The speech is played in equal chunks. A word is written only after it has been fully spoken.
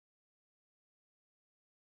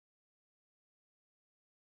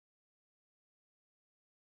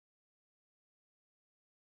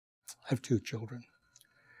I have two children.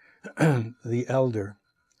 The elder,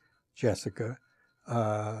 Jessica,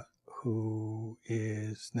 who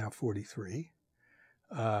is now 43,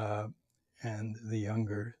 and the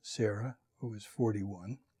younger, Sarah, who is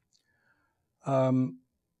 41,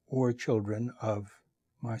 were children of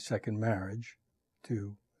my second marriage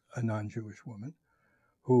to a non-Jewish woman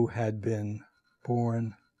who had been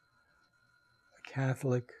born a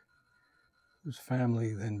Catholic, whose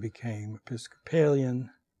family then became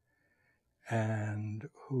Episcopalian, and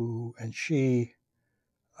she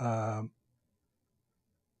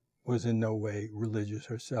was in no way religious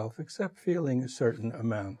herself, except feeling a certain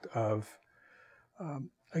amount of,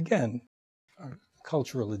 again,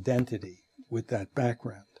 cultural identity with that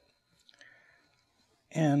background.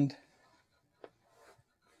 And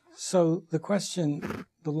so the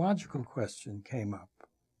logical question came up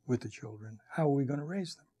with the children: how are we going to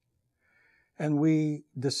raise them? And we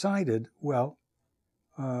decided, well,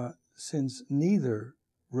 since neither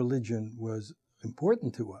religion was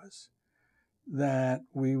important to us, that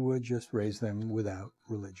we would just raise them without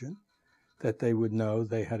religion, that they would know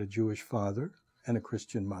they had a Jewish father and a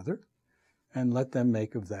Christian mother, and let them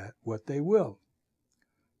make of that what they will.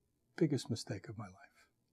 Biggest mistake of my life.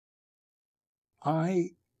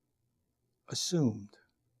 I assumed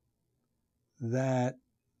that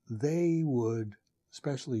they would,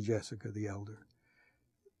 especially Jessica the elder,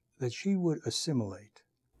 that she would assimilate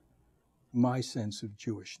my sense of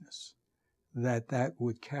Jewishness, that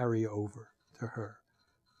would carry over to her.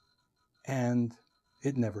 And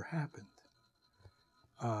it never happened.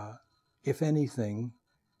 If anything,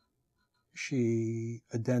 she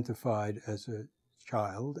identified as a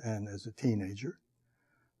child and as a teenager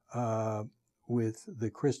with the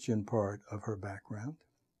Christian part of her background.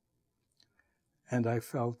 And I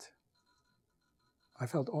felt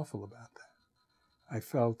awful about that. I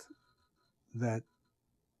felt that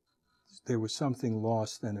there was something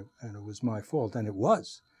lost, and it was my fault, and it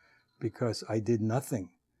was, because I did nothing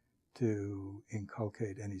to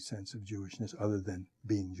inculcate any sense of Jewishness other than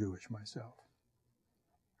being Jewish myself.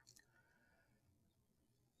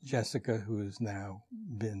 Jessica, who has now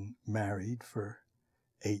been married for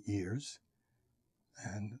 8 years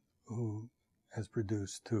and who has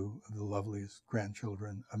produced 2 of the loveliest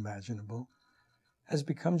grandchildren imaginable, has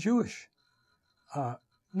become Jewish.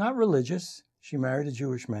 Not religious. She married a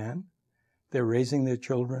Jewish man. They're raising their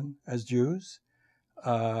children as Jews.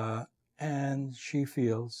 And she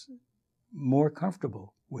feels more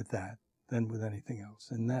comfortable with that than with anything else.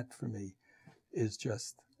 And that, for me, is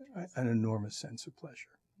just an enormous sense of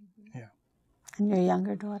pleasure. Yeah. And your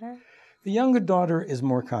younger daughter? The younger daughter is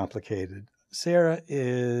more complicated. Sarah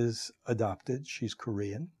is adopted. She's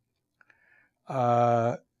Korean.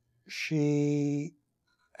 She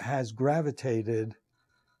has gravitated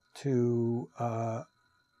to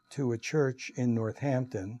a church in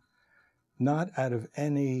Northampton, not out of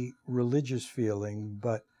any religious feeling,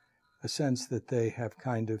 but a sense that they have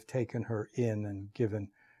kind of taken her in and given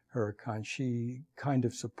her a kind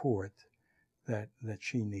of support that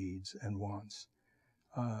she needs and wants.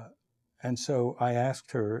 And so I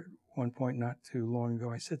asked her at one point not too long ago,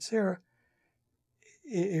 I said, Sarah,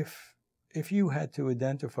 if you had to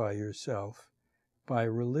identify yourself by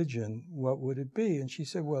religion, what would it be? And she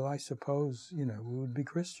said, well, I suppose, it would be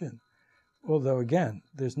Christian. Although, again,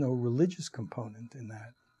 there's no religious component in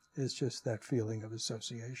that. It's just that feeling of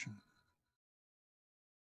association.